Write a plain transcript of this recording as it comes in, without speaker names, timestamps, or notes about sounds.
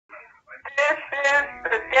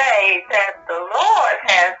day that the Lord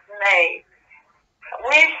has made.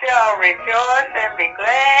 We shall rejoice and be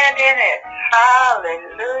glad in it.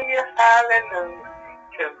 Hallelujah, hallelujah.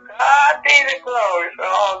 To God be the glory for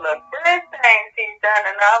all the good things he's done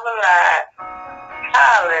in our lives.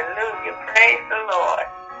 Hallelujah, praise the Lord.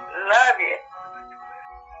 Love you.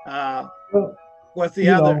 What's the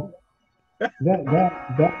other?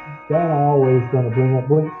 That always going to bring up.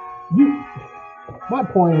 But my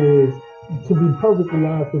point is, to be perfectly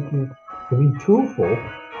honest with you, to be truthful,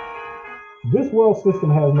 this world system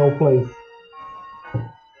has no place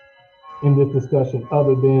in this discussion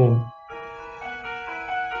other than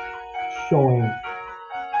showing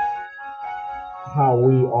how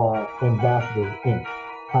we are ambassadors in it,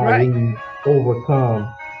 how we overcome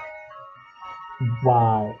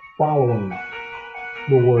by following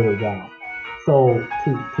the word of God. So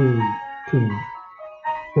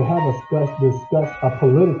to have a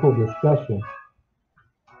political discussion,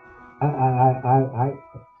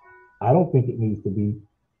 I don't think it needs to be,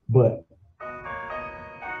 but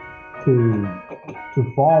to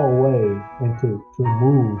fall away and to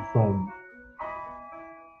move from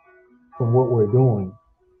what we're doing,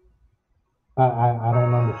 I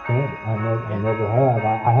don't understand it. I never have.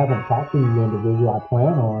 I haven't talked to the individual. I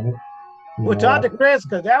plan on it. Well, talk to Chris,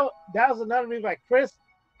 because that was another reason why Chris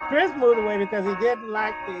moved away, because he didn't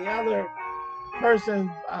like the other person's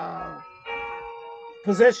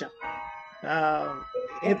position.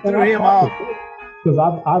 It threw him off. Because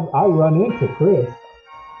I run into Chris.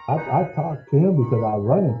 I've talked to him because I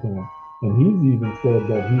run into him, and he's even said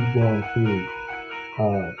that he's going to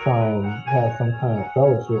try and have some kind of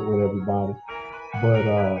fellowship with everybody. But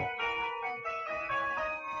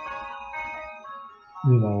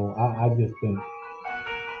you know, I just think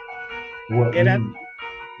what we have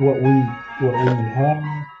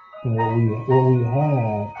and what we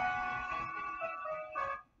had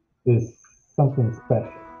is something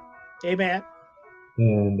special. Amen.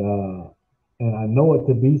 And I know it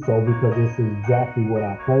to be so because this is exactly what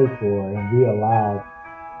I played for, and we allowed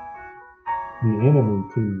the enemy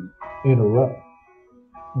to interrupt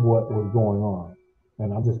what was going on.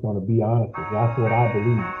 And I'm just going to be honest with you. That's what I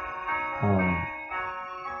believe.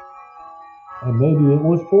 And maybe it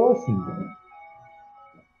was for a season.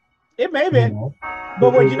 It may be. You know?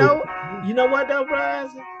 But you know what though,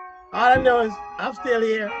 Brian? All I know is I'm still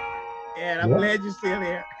here, and I'm glad you're still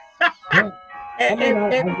here. I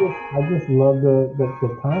just love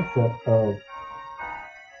the concept of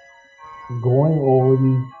going over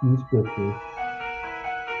these scriptures,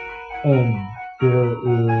 and there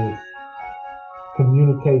is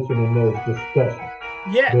communication and there's discussion.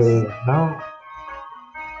 Yes. There is not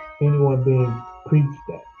anyone being preached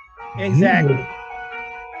at. Exactly.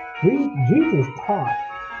 Jesus taught,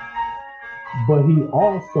 but he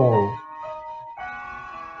also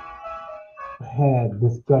had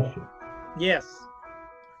discussion. Yes.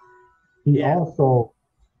 He also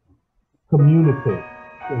communicated.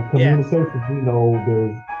 In communication, you know,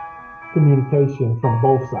 there's communication from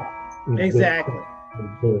both sides. Exactly.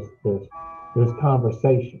 There's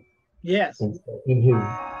conversation. Yes. And so in his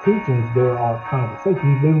teachings, there are conversations.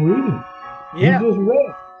 He's been reading. Yeah. He just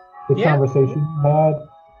read the conversation he had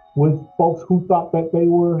with folks who thought that they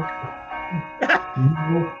were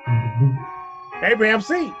Abraham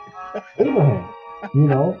seed. Abraham, you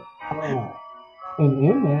know. And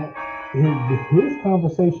in that, his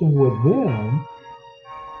conversation with them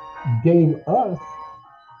gave us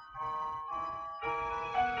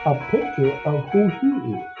a picture of who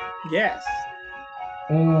he is. Yes.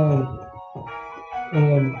 And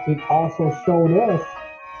it also showed us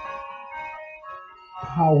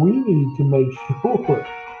how we need to make sure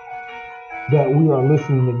that we are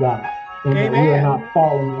listening to God and that we are not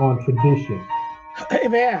falling on tradition.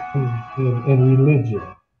 Amen. And religion.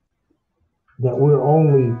 That we're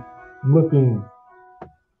only looking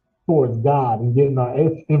towards God and getting our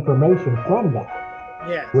information from God.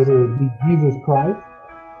 Yes. Whether it be Jesus Christ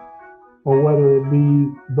or whether it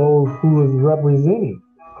be those who is representing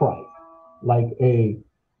Christ, like a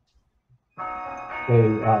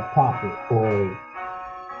prophet or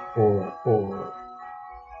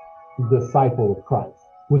disciple of Christ,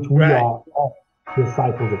 which we are all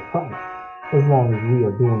disciples of Christ, as long as we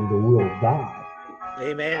are doing the will of God.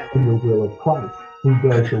 Amen. And the will of Christ, who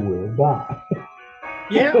does the will of God.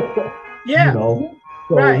 Yeah. You know,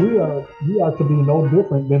 so we are to be no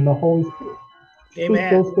different than the Holy Spirit. Amen.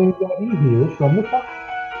 Speak those things that he hears from the Father.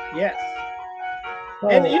 Yes. So,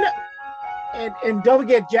 and you know, and don't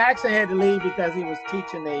forget, Jackson had to leave because he was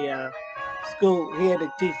teaching a school. He had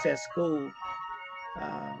to teach at school.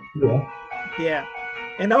 Yeah.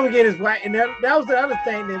 And don't forget his wife. And that was the other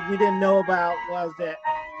thing that we didn't know about, was that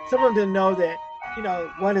some of them didn't know that, you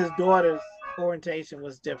know, one of his daughter's orientation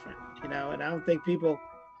was different, you know, and I don't think people,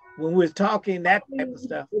 when we was talking that type of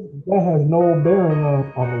stuff. That has no bearing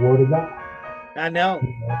on the word of God. I know.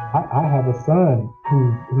 I have a son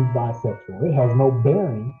who's bisexual. It has no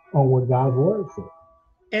bearing on what God's word says.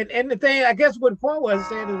 And the thing, I guess what the point was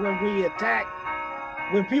saying is when we attack,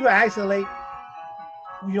 when people isolate,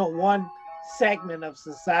 you know, one segment of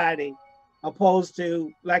society opposed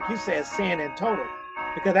to, like you said, sin in total,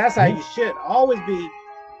 because that's how you should always be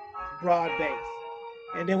broad-based.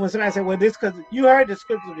 And then when somebody said, well, this, because you heard the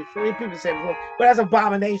scriptures before, people said before, well, that's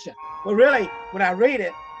abomination. But really, when I read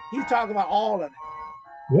it, he's talking about all of it.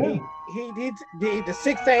 Yeah. The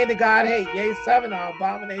 6 things that God hates, yea, 7 are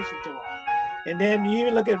abomination to him. And then you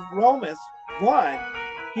even look at Romans 1,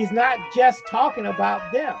 he's not just talking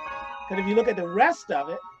about them. Because if you look at the rest of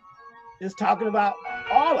it, it's talking about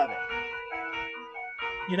all of it.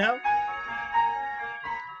 You know?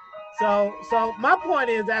 So my point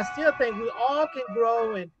is, I still think we all can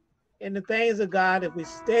grow in the things of God if we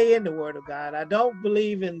stay in the word of God. I don't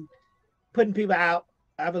believe in putting people out.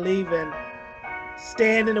 I believe in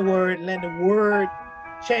staying in the word and letting the word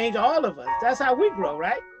change all of us. That's how we grow,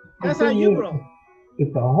 right? That's how you grow.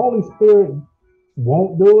 If the Holy Spirit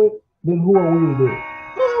won't do it, then who are we to do it?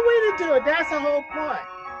 Who are we to do it? That's the whole point.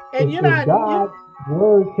 And if God's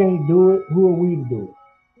word can't do it, who are we to do it?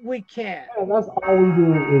 We can't. Yeah, that's all we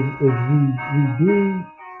do is we do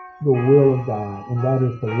the will of God, and that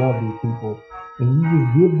is to love these people, and you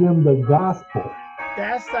just give them the gospel.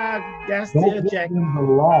 That's Don't the objective. Give them the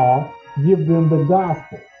law, give them the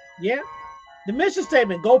gospel. Yeah. The mission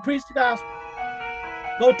statement, go preach the gospel.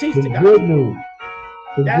 Go teach the gospel. Good news.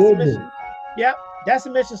 That's the mission. Yep, that's the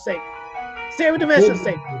mission statement. Say with the mission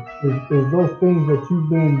statement. Is those things that you've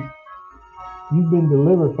been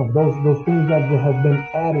delivered from, those things that have been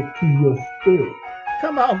added to your spirit.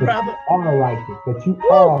 Come on, brother. You are righteous, that you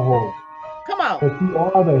are holy. Come on. That you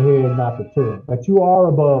are the head, not the tail. That you are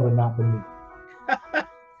above and not beneath.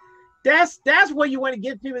 That's where you want to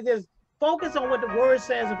get people, just focus on what the word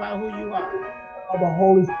says about who you are. Allow the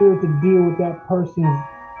Holy Spirit to deal with that person's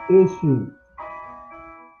issues.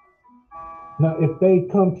 Now, if they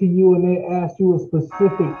come to you and they ask you a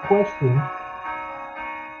specific question,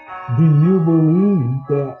 do you believe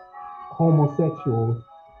that homosexuals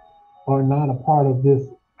are not a part of this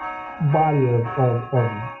body of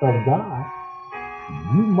God?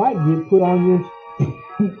 You might get put on your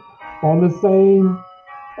on the same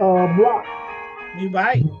block. You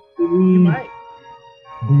might. You might.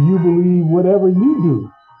 Do you believe whatever you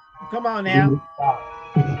do? Come on now.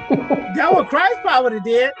 That's what Christ probably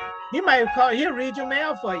did. He might have called. He'll read your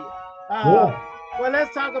mail for you. Yeah. Well,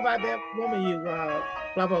 let's talk about that woman you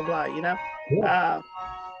blah blah blah. You know. Yeah.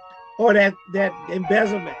 Or that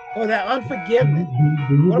embezzlement, or that unforgiveness.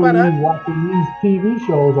 Do you believe watching these TV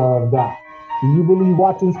shows are of God? Do you believe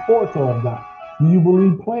watching sports are of God? Do you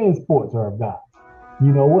believe playing sports are of God?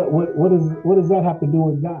 You know, what does that have to do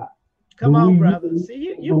with God? Come on, brother.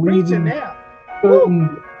 See, you preaching now.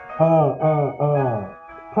 Certain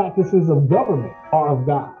practices of government are of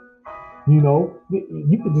God. You know,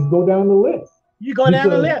 you could just go down the list. You go down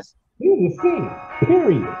the list. You just sin,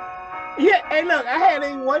 period. Yeah, hey, look, I had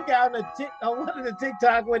one guy on one of the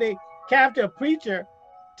TikTok where they captured a preacher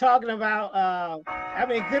talking about, I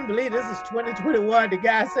mean, couldn't believe this is 2021. The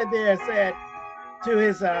guy sat there and said to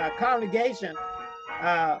his congregation,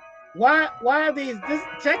 why are these,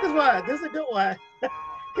 check this one, this is a good one.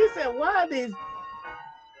 He said, why are these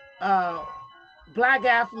black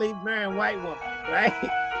athletes marrying white women, right?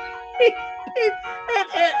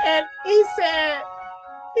 and he said,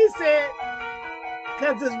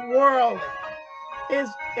 because it's worldly.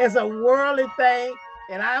 It's a worldly thing,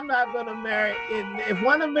 and I'm not going to marry. If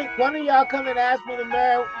one of y'all come and ask me to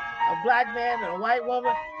marry a black man and a white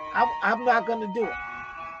woman, I'm not going to do it.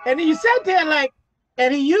 And he sat there like,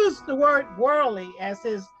 and he used the word worldly as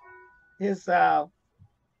his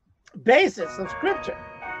basis of scripture.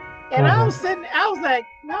 And I was like,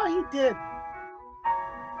 no, he didn't.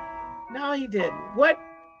 No, he didn't. What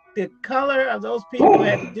the color of those people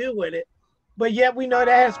had to do with it. But yet we know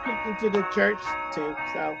that has creeped into the church too.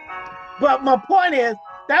 So, but my point is,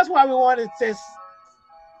 that's why we wanted to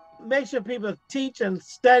make sure people teach and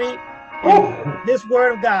study this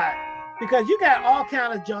word of God, because you got all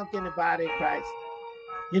kind of junk in the body of Christ.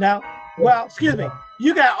 You know, well, excuse me,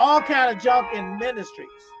 you got all kind of junk in ministries.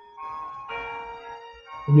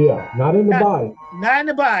 Yeah, not in the body. Not in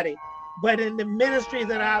the body, but in the ministries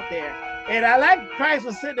that are out there. And I like Christ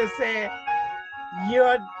was sitting there saying,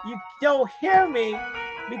 you don't hear me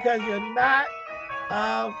because you're not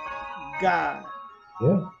of God.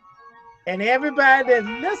 Yeah. And everybody that's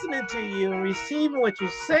listening to you and receiving what you're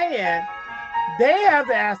saying, they have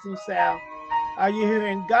to ask themselves, are you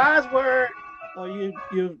hearing God's word or you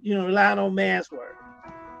relying on man's word?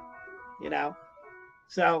 You know?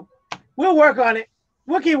 So we'll work on it.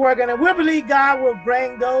 We'll keep working on it. We'll believe God will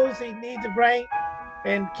bring those he needs to bring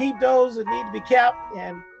and keep those that need to be kept,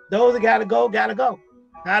 and those that gotta go, gotta go.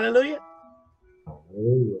 Hallelujah.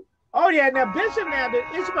 Hallelujah. Oh yeah, now Bishop, now the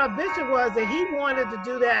issue about Bishop was that he wanted to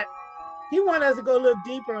do that. He wanted us to go a little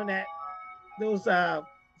deeper on that, those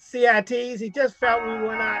CITs. He just felt we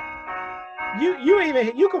were not.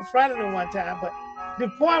 You confronted him one time, but the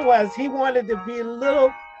point was he wanted to be a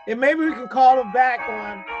little, and maybe we can call him back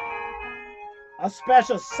on a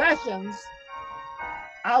special sessions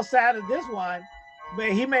outside of this one,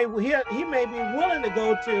 but he may be willing to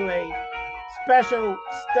go to a special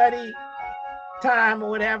study time or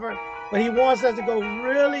whatever, but he wants us to go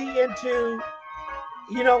really into,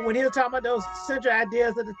 when he was talking about those central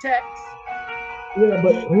ideas of the text. Yeah,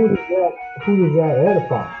 but who does that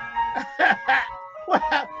edify? Well,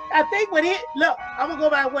 I think I'm gonna go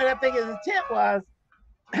by what I think his intent was.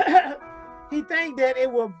 He think that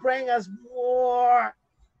it will bring us more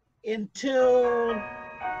in tune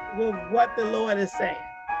with what the Lord is saying.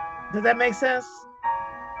 Does that make sense?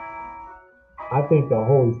 I think the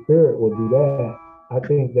Holy Spirit will do that. I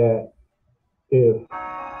think that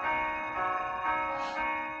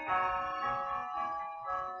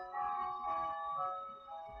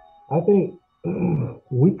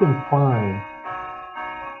we can find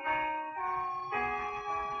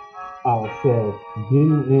ourselves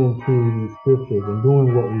getting into these scriptures and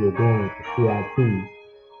doing what we are doing with the CITs,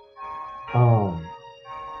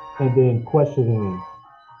 and then questioning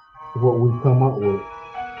what we come up with.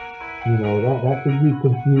 That could be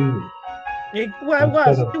confusing. It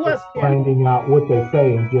was finding out what they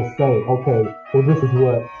say and just say, okay, well, this is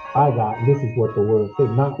what I got, and this is what the word says,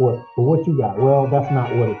 not what you got. Well, that's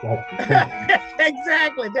not what it's actually saying.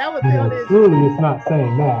 Exactly. That was the only. Truly, it's not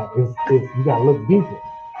saying that. It's you got to look deeper.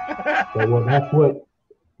 So, well, that's what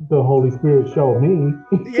the Holy Spirit showed me.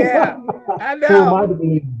 Yeah, I know. Who am I to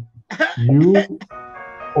believe, you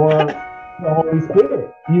or the Holy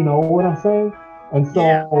Spirit? You know what I'm saying? And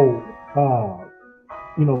so,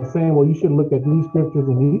 saying, well, you should look at these scriptures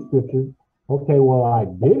and these scriptures. Okay, well, I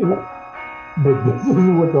did it, but this is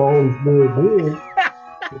what the Holy Spirit did.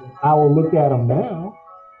 I will look at them now.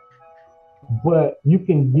 But you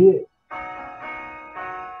can get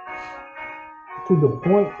to the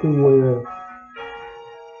point to where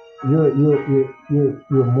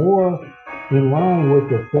you're more in line with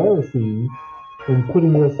the Pharisees and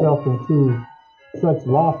putting yourself into such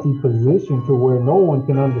lofty position to where no one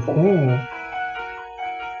can understand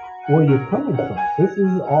where you're coming from. This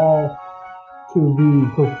is all to be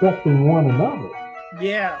perfecting one another.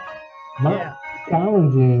 Yeah. Not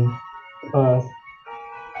challenging us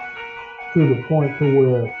to the point to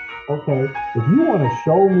where, okay, if you want to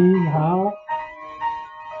show me how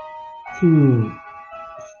to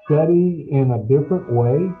study in a different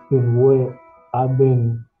way than what I've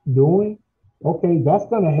been doing, okay, that's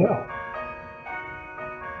going to help.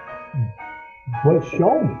 But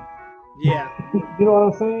show me. Yeah. You know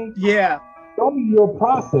what I'm saying? Yeah. Show me your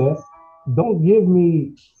process. Don't give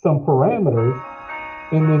me some parameters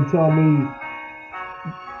and then tell me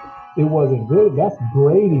it wasn't good. That's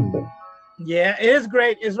grading. Yeah, it is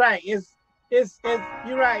great. It's right. It's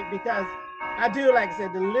you're right, because I do, like I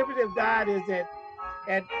said, the liberty of God is that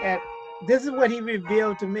at this is what he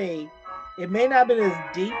revealed to me. It may not be as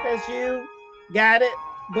deep as you got it,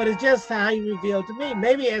 but it's just how he revealed to me.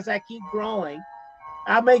 Maybe as I keep growing,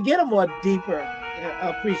 I may get a more deeper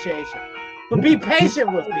appreciation. But be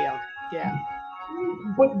patient with me on it. Yeah.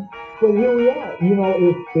 But here we are.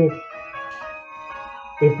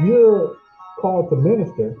 If you're called to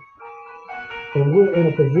minister and we're in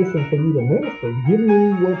a position for you to minister, give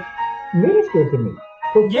me what minister to me.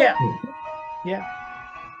 Perfect me. Yeah.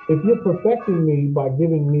 If you're perfecting me by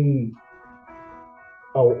giving me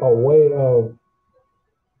a way of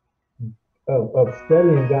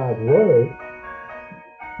studying God's word,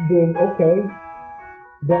 then okay,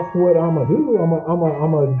 that's what I'm gonna do. I'm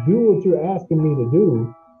gonna do what you're asking me to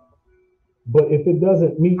do. But if it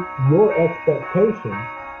doesn't meet your expectations,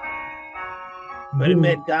 but it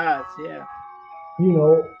met God's, yeah.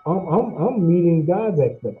 I'm meeting God's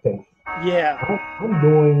expectations. Yeah. I'm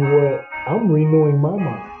doing I'm renewing my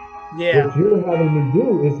mind. Yeah. What you're having me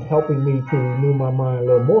do is helping me to renew my mind a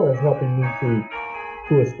little more. It's helping me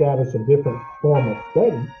to establish a different form of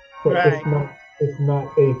study. So it's not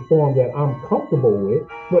a form that I'm comfortable with,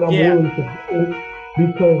 but I'm willing to do it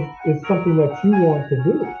because it's something that you want to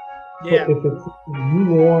do. Yeah. But if it's you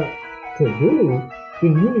want to do,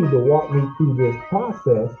 then you need to walk me through this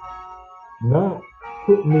process, not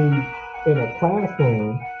put me in a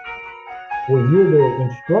classroom where you're the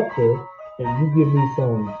instructor and you give me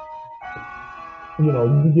some,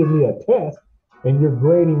 you give me a test and you're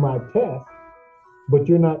grading my test, but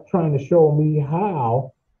you're not trying to show me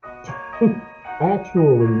how to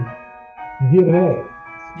actually get an A.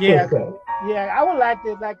 Yeah, yeah. I would like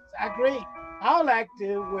to, I agree. I would like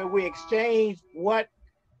to where we exchange what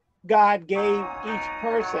God gave each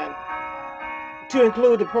person to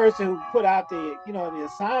include the person who put out the, the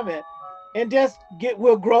assignment, and just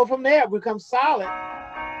we'll grow from there, become solid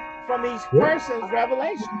from each person's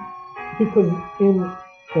revelation. Because in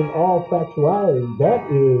all factuality,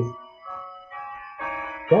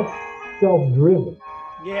 that's self-driven.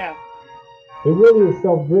 Yeah. It really is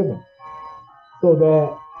self-driven. So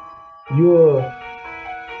that you're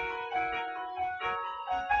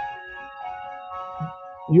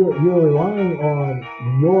relying on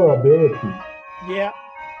your ability. Yeah.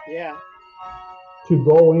 Yeah. To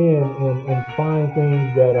go in and find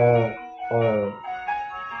things that are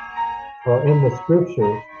in the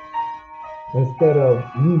scriptures, instead of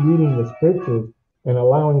you reading the scriptures and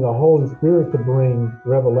allowing the Holy Spirit to bring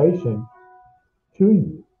revelation to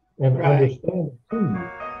you and understanding to you.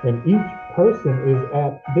 And each person is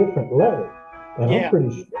at different levels. And I'm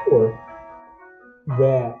pretty sure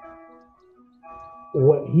that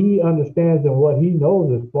what he understands and what he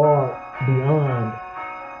knows is far beyond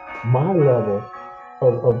my level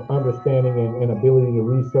of understanding and ability to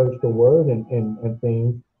research the word and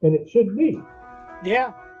things, and it should be.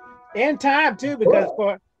 Yeah, and time too, because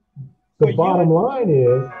for the bottom line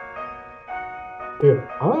is, if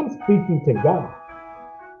I'm speaking to God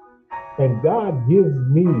and God gives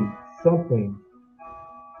me something,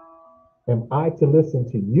 am I to listen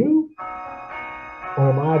to you or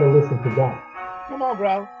am I to listen to God? Come on,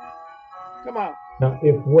 bro. Come on. Now,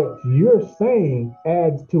 if what you're saying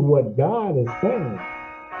adds to what God is saying,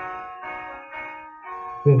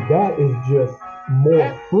 then that is just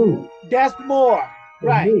more fruit. That's more,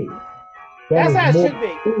 right? Me. That's how it should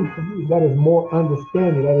be. That is more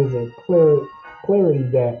understanding. That is a clarity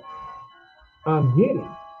that I'm getting.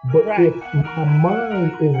 But if my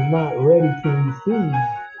mind is not ready to receive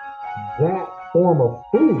that form of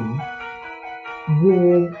food,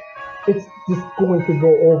 then it's just going to go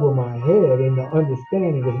over my head, and the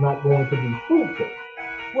understanding is not going to be fruitful.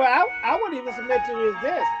 Well, I would even submit to you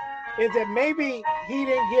this, is that maybe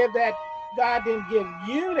God didn't give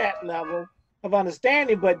you that level of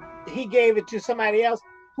understanding, but he gave it to somebody else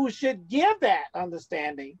who should give that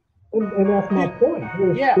understanding. And that's my point.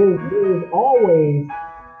 There's always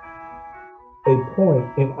a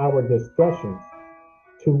point in our discussions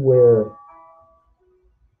to where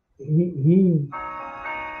he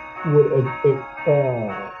would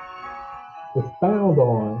expound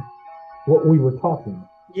on what we were talking about.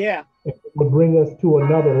 Yeah. It would bring us to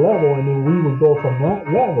another level, and then we would go from that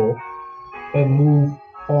level and move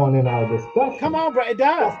on in our discussion. Come on, bro. It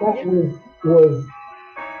does. That was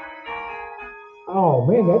oh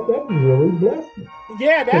man, that really blessed me.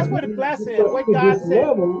 Yeah, that's what a blessing is. What God said.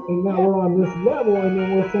 Level, and now we're on this level, and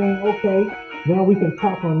then we're saying, okay, now we can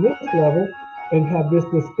talk on this level and have this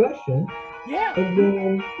discussion. Yeah. And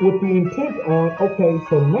then with the intent on, okay,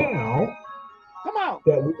 so now come on,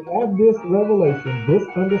 that we have this revelation, this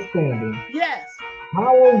understanding. Yes.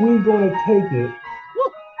 How are we going to take it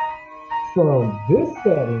from this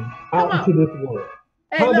setting out into this world?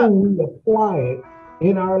 Hey, how do we apply it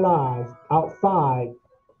in our lives outside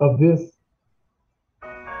of this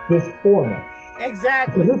format?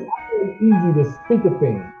 Exactly. Because it's always easy to speak a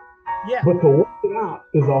thing. Yeah. But to work it out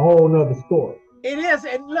is a whole nother story. It is.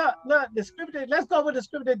 And look, the scripture, let's go with the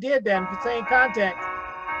scripture did then for same context.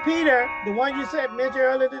 Peter, the one you said mentioned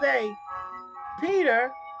earlier today,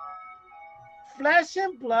 Peter, flesh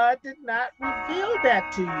and blood did not reveal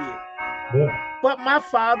that to you. Yeah. But my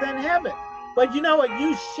Father in heaven. But you know what?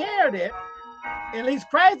 You shared it. At least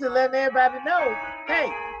Christ is letting everybody know,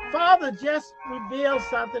 hey, Father just revealed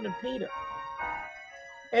something to Peter.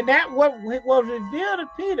 And that what was revealed to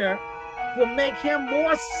Peter will make him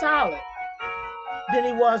more solid than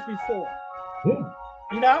he was before. Yeah.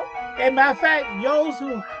 You know? And matter of fact, those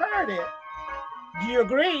who heard it, do you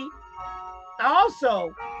agree,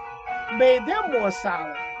 also made them more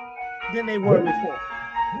solid than they were before.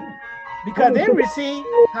 Because they received,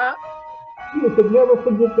 Peter could never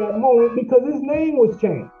forget that moment because his name was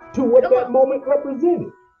changed to what that moment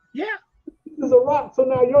represented. Yeah. This is a rock, so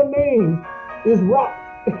now your name is Rock.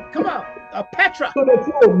 Come on, a Petra. So that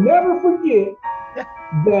you'll never forget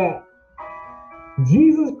that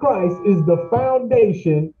Jesus Christ is the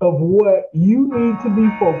foundation of what you need to be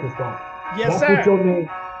focused on. Yes, that's sir. What your name,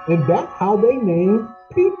 and that's how they name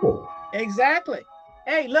people. Exactly.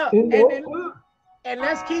 Hey, look, and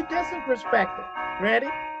let's keep this in perspective. Ready?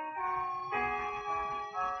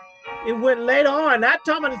 It went later on, not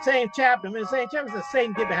talking about the same chapter. I mean, the same chapter says,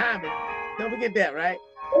 Satan, get behind me. Don't forget that, right?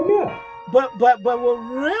 Oh, yeah. But what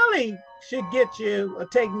really should get you or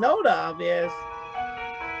take note of is,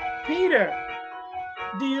 Peter,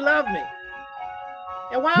 do you love me?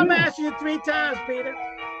 And why I'm asking you 3 times, Peter?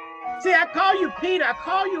 See, I call you Peter. I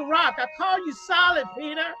call you rock. I call you solid,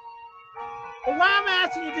 Peter. But why I'm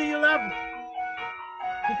asking you, do you love me?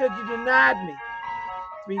 Because you denied me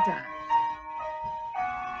 3 times.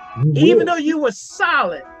 Even though you were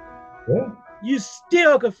solid, you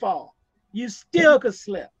still could fall. You still could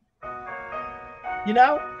slip. You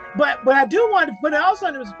know? But I do want to put it also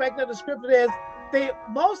in the perspective of the scripture is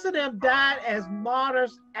most of them died as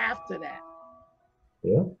martyrs after that.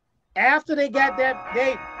 Yeah. After they got that,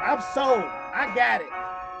 I'm sold. I got it.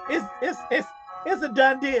 It's a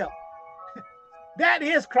done deal. That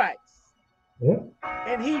is Christ. Yeah.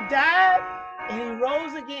 And he died and he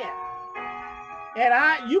rose again.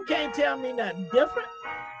 And you can't tell me nothing different.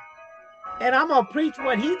 And I'm gonna preach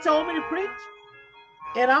what he told me to preach.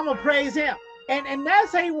 And I'm gonna praise him. And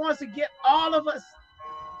that's how he wants to get all of us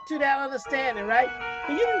to that understanding, right?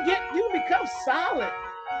 And you can become solid,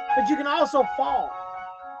 but you can also fall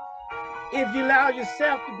if you allow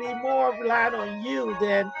yourself to be more reliant on you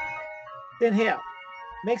than him.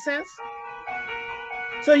 Make sense?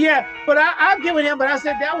 So yeah, but I'll give it him, but I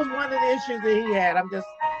said that was one of the issues that he had. I'm just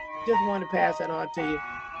wanted to pass that on to you.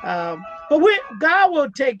 But God will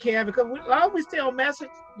take care of it, because as long as we stay on message,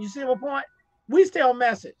 you see my point? We stay on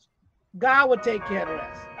message. God will take care of the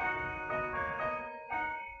rest.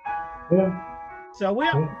 Yeah. So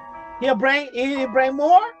he'll bring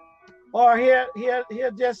more, or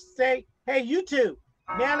he'll just say, hey, you two,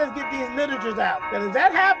 now let's get these literatures out. Because if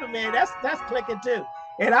that happens, man, that's clicking too.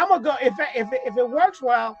 And I'm gonna go, if it works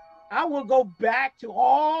well, I will go back to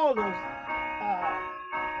all those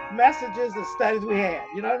messages and studies we had.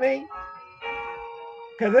 You know what I mean?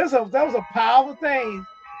 Because that was a powerful thing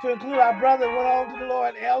to include our brother who went on to the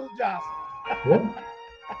Lord, Elder Johnson.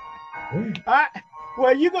 All right.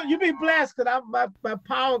 Well, you be blessed, because my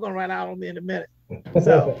power gonna run out on me in a minute.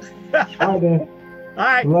 So all right, then. All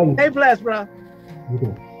right. Stay blessed, bro. You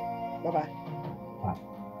too. Bye-bye. Bye.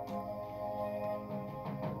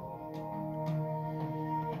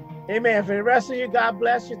 Amen. For the rest of you, God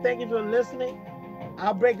bless you. Thank you for listening.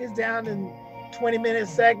 I'll break this down in 20-minute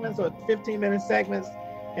segments or 15-minute segments,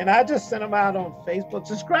 and I just send them out on Facebook.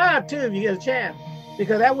 Subscribe too if you get a chance,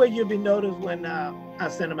 because that way you'll be noticed when I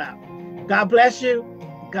send them out. God bless you.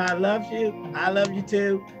 God loves you. I love you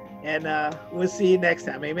too. And we'll see you next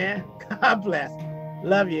time. Amen. God bless.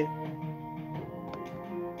 Love you.